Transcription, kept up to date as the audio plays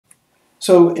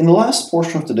So in the last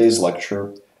portion of today's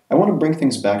lecture, I want to bring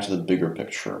things back to the bigger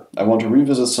picture. I want to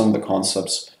revisit some of the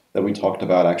concepts that we talked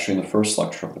about actually in the first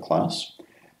lecture of the class.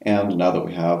 And now that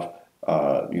we have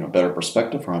better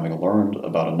perspective from having learned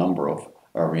about a number of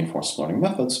reinforcement learning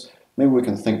methods, maybe we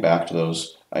can think back to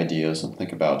those ideas and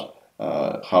think about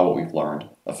how what we've learned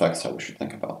affects how we should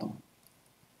think about them.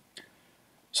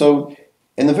 So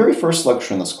in the very first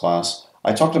lecture in this class,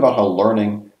 I talked about how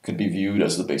learning could be viewed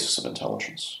as the basis of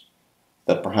intelligence.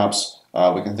 That perhaps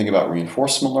we can think about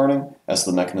reinforcement learning as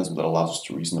the mechanism that allows us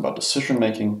to reason about decision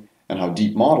making, and how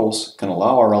deep models can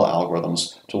allow RL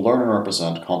algorithms to learn and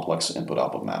represent complex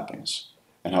input-output mappings,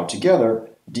 and how together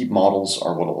deep models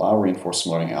are what allow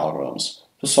reinforcement learning algorithms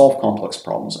to solve complex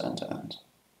problems end-to-end.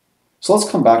 So let's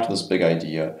come back to this big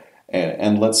idea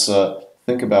and let's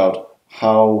think about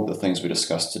how the things we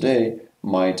discussed today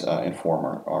might inform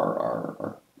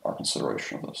our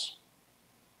consideration of this.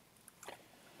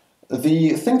 The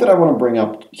thing that I want to bring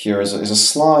up here is a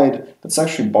slide that's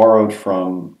actually borrowed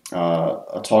from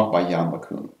a talk by Yann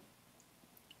LeCun.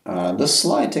 This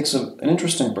slide takes an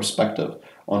interesting perspective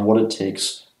on what it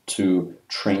takes to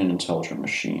train an intelligent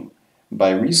machine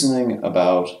by reasoning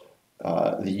about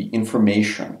the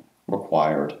information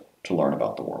required to learn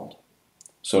about the world.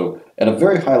 So at a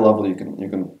very high level,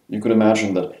 you could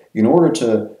imagine that in order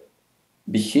to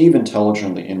behave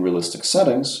intelligently in realistic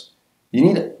settings, you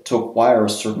need to acquire a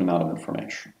certain amount of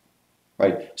information,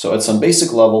 right? So at some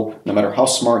basic level, no matter how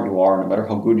smart you are, no matter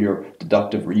how good your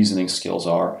deductive reasoning skills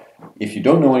are, if you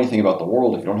don't know anything about the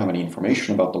world, if you don't have any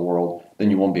information about the world, then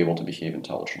you won't be able to behave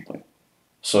intelligently.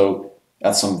 So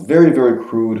at some very, very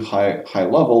crude high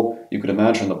level, you could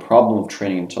imagine the problem of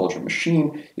training an intelligent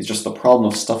machine is just the problem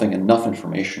of stuffing enough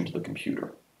information to the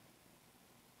computer.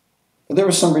 But there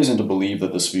is some reason to believe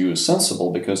that this view is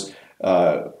sensible because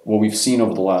what we've seen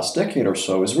over the last decade or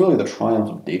so is really the triumph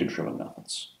of data-driven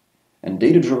methods. And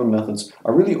data-driven methods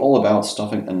are really all about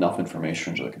stuffing enough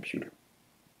information to the computer.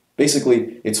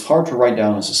 Basically, it's hard to write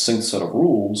down a succinct set of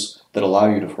rules that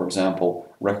allow you to, for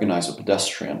example, recognize a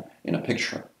pedestrian in a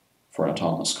picture for an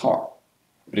autonomous car.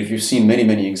 But if you've seen many,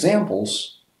 many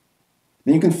examples,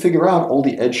 then you can figure out all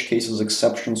the edge cases,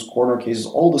 exceptions, corner cases,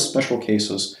 all the special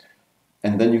cases,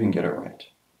 and then you can get it right.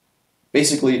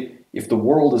 Basically, if the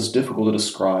world is difficult to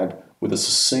describe with a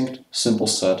succinct, simple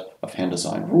set of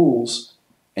hand-designed rules,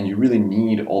 and you really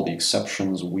need all the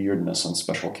exceptions, weirdness, and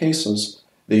special cases,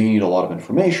 then you need a lot of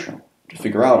information to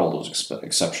figure out all those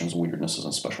exceptions, weirdnesses,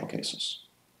 and special cases.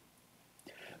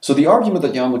 So the argument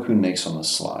that Yann LeCun makes on this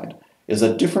slide is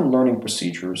that different learning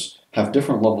procedures have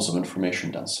different levels of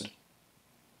information density.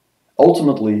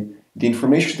 Ultimately, the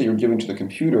information that you're giving to the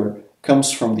computer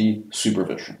comes from the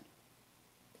supervision.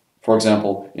 For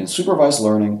example, in supervised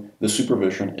learning, the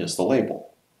supervision is the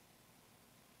label.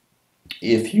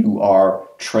 If you are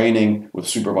training with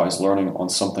supervised learning on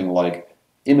something like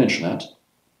ImageNet,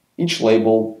 each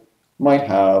label might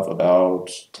have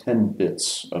about 10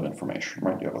 bits of information,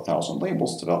 right? You have 1,000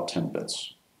 labels, it's about 10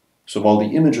 bits. So while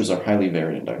the images are highly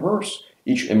varied and diverse,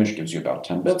 each image gives you about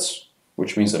 10 bits,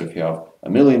 which means that if you have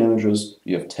 1,000,000 images,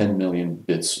 you have 10 million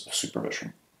bits of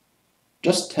supervision.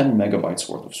 Just 10 megabytes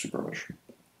worth of supervision.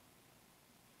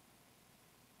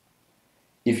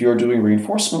 If you're doing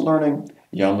reinforcement learning,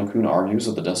 Yann LeCun argues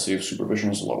that the density of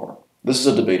supervision is lower. This is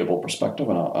a debatable perspective,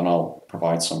 and I'll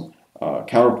provide some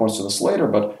counterpoints to this later,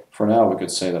 but for now we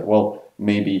could say that, well,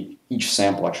 maybe each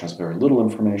sample actually has very little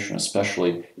information,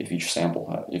 especially if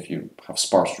if you have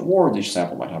sparse rewards, each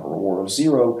sample might have a reward of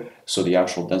 0, so the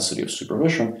actual density of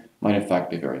supervision might in fact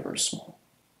be very, very small.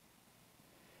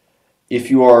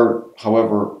 If you are,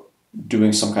 however,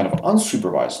 doing some kind of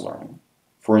unsupervised learning,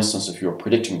 for instance, if you're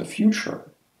predicting the future,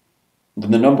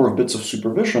 then the number of bits of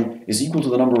supervision is equal to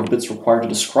the number of bits required to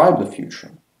describe the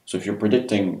future. So if you're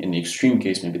predicting, in the extreme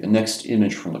case, maybe the next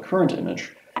image from the current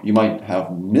image, you might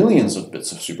have millions of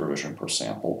bits of supervision per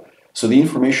sample, so the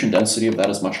information density of that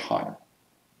is much higher.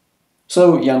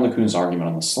 So Yann LeCun's argument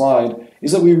on the slide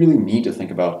is that we really need to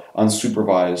think about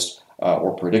unsupervised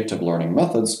or predictive learning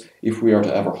methods if we are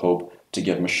to ever hope to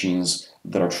get machines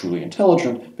that are truly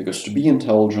intelligent, because to be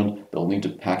intelligent, they'll need to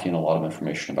pack in a lot of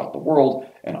information about the world,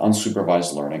 and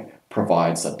unsupervised learning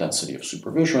provides that density of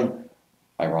supervision,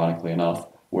 ironically enough,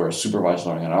 whereas supervised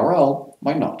learning in RL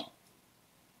might not.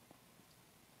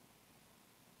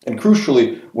 And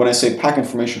crucially, when I say pack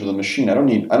information to the machine, I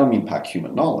don't mean pack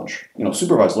human knowledge.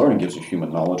 Supervised learning gives you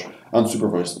human knowledge,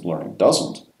 unsupervised learning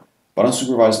doesn't. But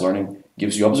unsupervised learning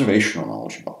gives you observational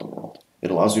knowledge about the world. It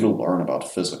allows you to learn about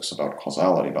physics, about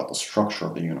causality, about the structure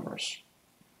of the universe.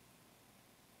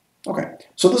 Okay,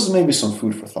 so this is maybe some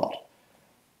food for thought.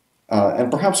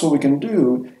 And perhaps what we can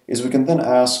do is we can then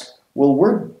ask, well,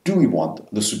 where do we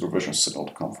want the supervision signal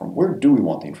to come from? Where do we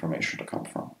want the information to come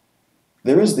from?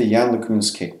 There is the Yann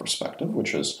LeCun's cake perspective,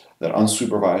 which is that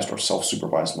unsupervised or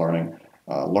self-supervised learning,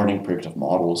 learning predictive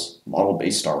models,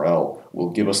 model-based RL, will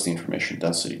give us the information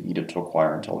density needed to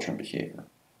acquire intelligent behavior.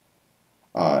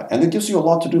 And it gives you a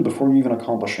lot to do before you even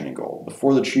accomplish any goal.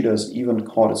 Before the cheetah has even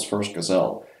caught its first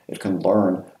gazelle, it can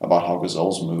learn about how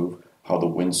gazelles move, how the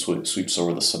wind sweeps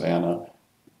over the savanna.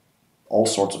 All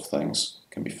sorts of things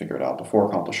can be figured out before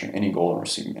accomplishing any goal and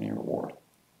receiving any reward.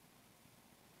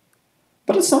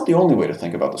 But it's not the only way to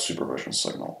think about the supervision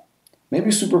signal.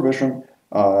 Maybe supervision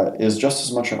is just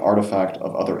as much an artifact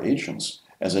of other agents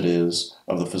as it is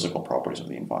of the physical properties of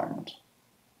the environment.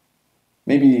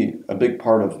 Maybe a big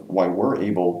part of why we're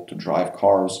able to drive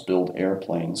cars, build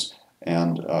airplanes,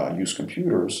 and use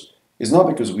computers is not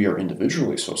because we are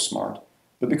individually so smart,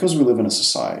 but because we live in a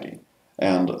society,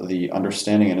 and the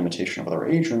understanding and imitation of other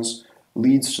agents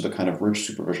leads to the kind of rich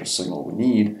supervision signal we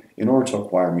need in order to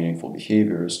acquire meaningful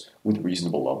behaviors with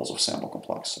reasonable levels of sample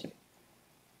complexity.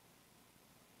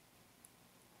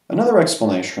 Another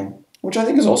explanation, which I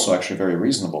think is also actually very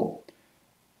reasonable,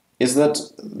 is that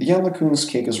Yann LeCun's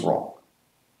cake is wrong.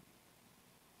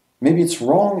 Maybe it's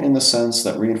wrong in the sense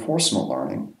that reinforcement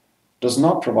learning does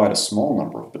not provide a small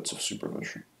number of bits of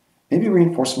supervision. Maybe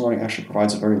reinforcement learning actually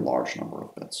provides a very large number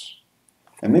of bits.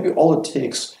 And maybe all it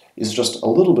takes is just a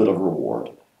little bit of reward.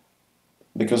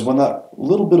 Because when that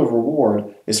little bit of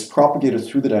reward is propagated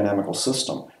through the dynamical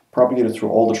system, propagated through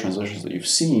all the transitions that you've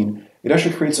seen, it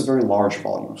actually creates a very large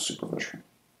volume of supervision.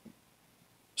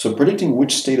 So predicting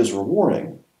which state is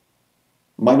rewarding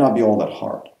might not be all that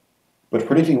hard. But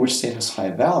predicting which state has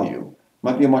high value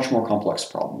might be a much more complex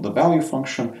problem. The value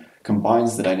function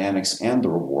combines the dynamics and the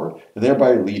reward,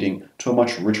 thereby leading to a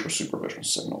much richer supervision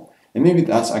signal. And maybe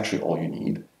that's actually all you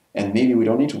need. And maybe we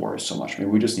don't need to worry so much. Maybe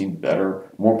we just need better,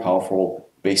 more powerful,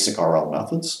 basic RL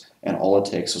methods, and all it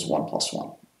takes is 1 +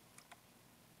 1.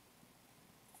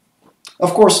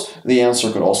 Of course, the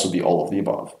answer could also be all of the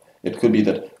above. It could be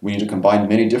that we need to combine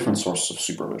many different sources of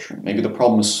supervision. Maybe the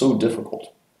problem is so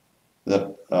difficult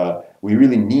that we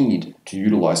really need to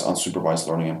utilize unsupervised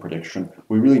learning and prediction.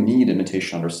 We really need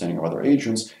imitation understanding of other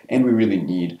agents, and we really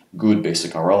need good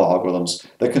basic RL algorithms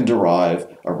that can derive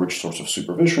a rich source of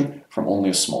supervision from only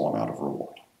a small amount of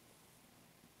reward.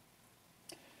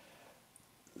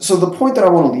 So the point that I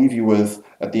want to leave you with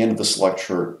at the end of this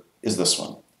lecture is this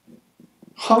one.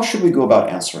 How should we go about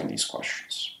answering these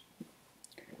questions?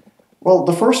 Well,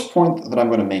 the first point that I'm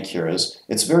going to make here is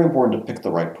it's very important to pick the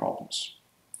right problems.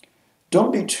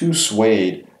 Don't be too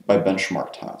swayed by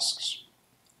benchmark tasks.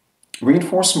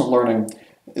 Reinforcement learning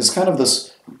is kind of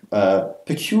this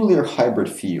peculiar hybrid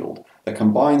field that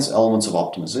combines elements of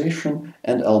optimization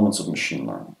and elements of machine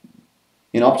learning.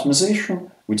 In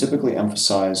optimization, we typically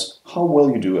emphasize how well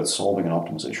you do at solving an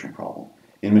optimization problem.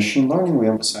 In machine learning, we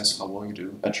emphasize how well you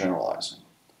do at generalizing.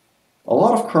 A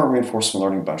lot of current reinforcement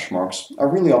learning benchmarks are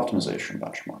really optimization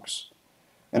benchmarks.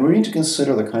 And we need to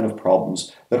consider the kind of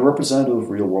problems that are representative of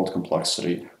real-world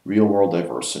complexity, real-world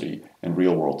diversity, and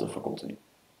real-world difficulty.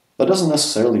 That doesn't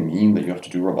necessarily mean that you have to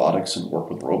do robotics and work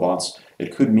with robots.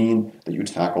 It could mean that you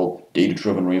tackle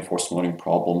data-driven reinforcement learning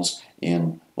problems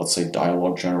in, let's say,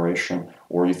 dialogue generation,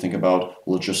 or you think about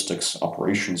logistics,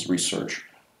 operations research,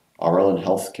 RL in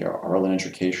healthcare, RL in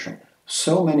education.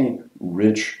 So many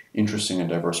rich, interesting, and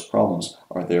diverse problems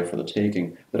are there for the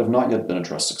taking that have not yet been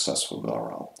addressed successfully with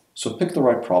RL. So pick the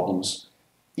right problems.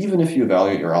 Even if you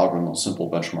evaluate your algorithm on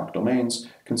simple benchmark domains,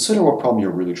 consider what problem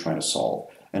you're really trying to solve,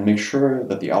 and make sure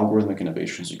that the algorithmic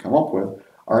innovations you come up with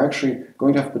are actually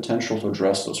going to have potential to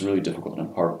address those really difficult and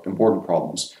important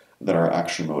problems that are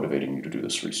actually motivating you to do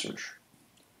this research.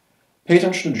 Pay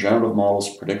attention to generative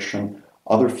models, prediction,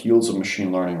 other fields of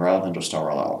machine learning rather than just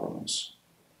RL algorithms.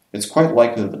 It's quite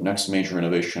likely that the next major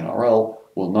innovation in RL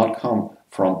will not come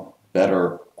from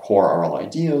better core RL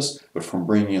ideas, but from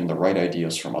bringing in the right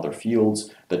ideas from other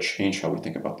fields that change how we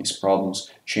think about these problems,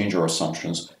 change our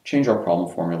assumptions, change our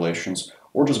problem formulations,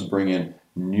 or just bring in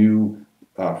new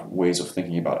ways of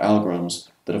thinking about algorithms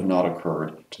that have not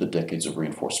occurred to the decades of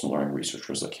reinforcement learning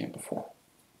researchers that came before.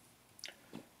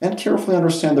 And carefully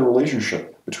understand the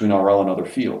relationship between RL and other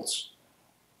fields.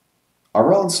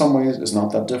 RL in some ways is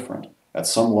not that different. At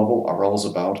some level, RL is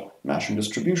about matching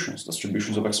distributions,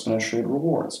 distributions of exponentiated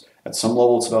rewards. At some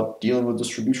level, it's about dealing with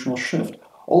distributional shift.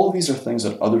 All of these are things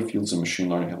that other fields of machine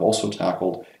learning have also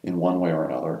tackled in one way or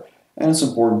another. And it's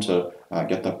important to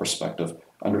get that perspective,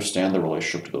 understand the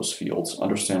relationship to those fields,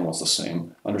 understand what's the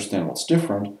same, understand what's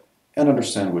different, and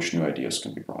understand which new ideas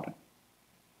can be brought in.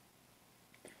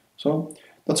 So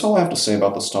that's all I have to say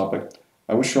about this topic.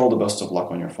 I wish you all the best of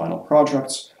luck on your final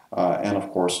projects. And of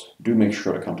course, do make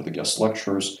sure to come to the guest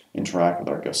lectures, interact with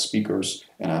our guest speakers,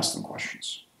 and ask them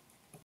questions.